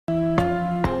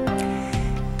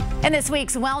In this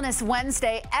week's Wellness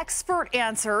Wednesday, expert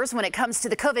answers when it comes to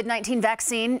the COVID-19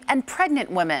 vaccine and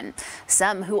pregnant women.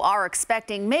 Some who are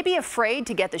expecting may be afraid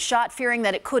to get the shot, fearing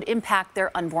that it could impact their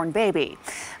unborn baby.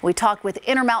 We talked with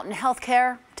Intermountain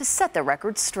Healthcare to set the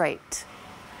record straight.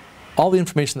 All the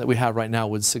information that we have right now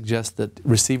would suggest that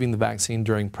receiving the vaccine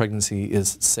during pregnancy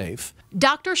is safe.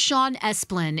 Dr. Sean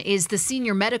Esplin is the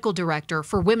Senior Medical Director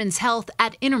for Women's Health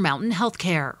at Intermountain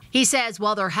Healthcare. He says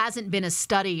while there hasn't been a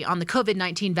study on the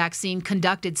COVID-19 vaccine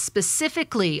conducted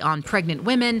specifically on pregnant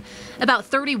women, about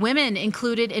 30 women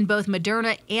included in both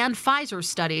Moderna and Pfizer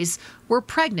studies were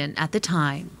pregnant at the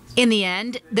time. In the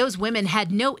end, those women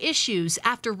had no issues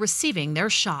after receiving their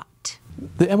shot.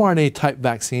 The mRNA type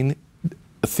vaccine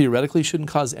theoretically shouldn't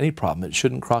cause any problem. It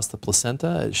shouldn't cross the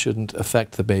placenta. It shouldn't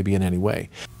affect the baby in any way.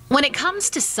 When it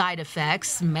comes to side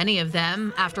effects, many of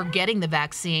them after getting the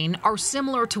vaccine are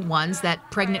similar to ones that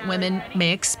pregnant women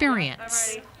may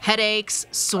experience. Headaches,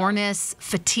 soreness,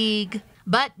 fatigue.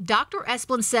 But Dr.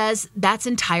 Esplin says that's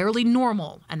entirely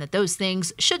normal and that those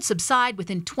things should subside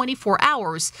within 24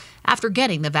 hours after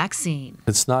getting the vaccine.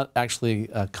 It's not actually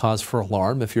a cause for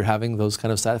alarm if you're having those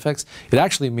kind of side effects. It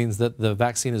actually means that the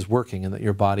vaccine is working and that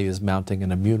your body is mounting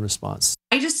an immune response.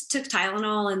 I just took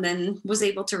Tylenol and then was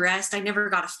able to rest. I never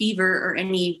got a fever or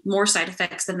any more side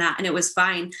effects than that, and it was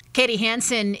fine. Katie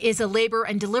Hansen is a labor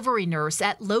and delivery nurse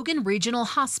at Logan Regional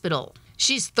Hospital.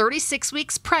 She's 36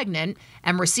 weeks pregnant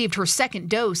and received her second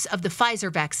dose of the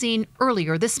Pfizer vaccine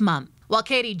earlier this month. While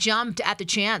Katie jumped at the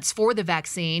chance for the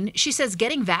vaccine, she says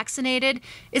getting vaccinated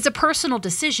is a personal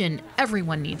decision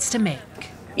everyone needs to make.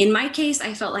 In my case,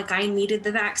 I felt like I needed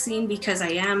the vaccine because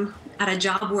I am at a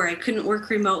job where I couldn't work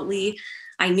remotely.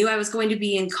 I knew I was going to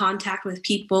be in contact with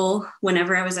people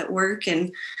whenever I was at work,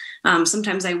 and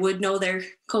sometimes I would know their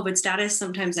COVID status,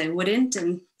 sometimes I wouldn't.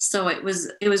 And so it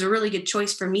was a really good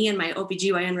choice for me, and my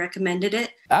OBGYN recommended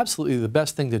it. Absolutely. The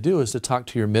best thing to do is to talk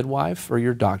to your midwife or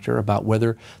your doctor about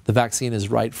whether the vaccine is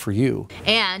right for you.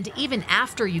 And even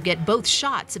after you get both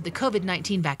shots of the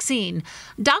COVID-19 vaccine,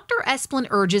 Dr. Esplin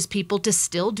urges people to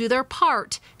still do their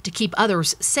part to keep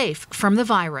others safe from the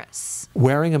virus.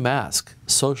 Wearing a mask,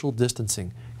 social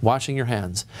distancing, washing your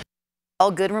hands. All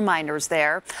good reminders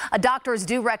there. Doctors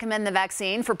do recommend the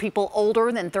vaccine for people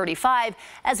older than 35,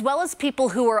 as well as people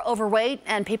who are overweight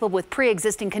and people with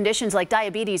pre-existing conditions like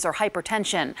diabetes or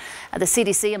hypertension. The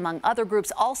CDC, among other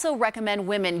groups, also recommend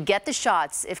women get the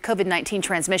shots if COVID-19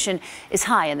 transmission is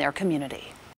high in their community.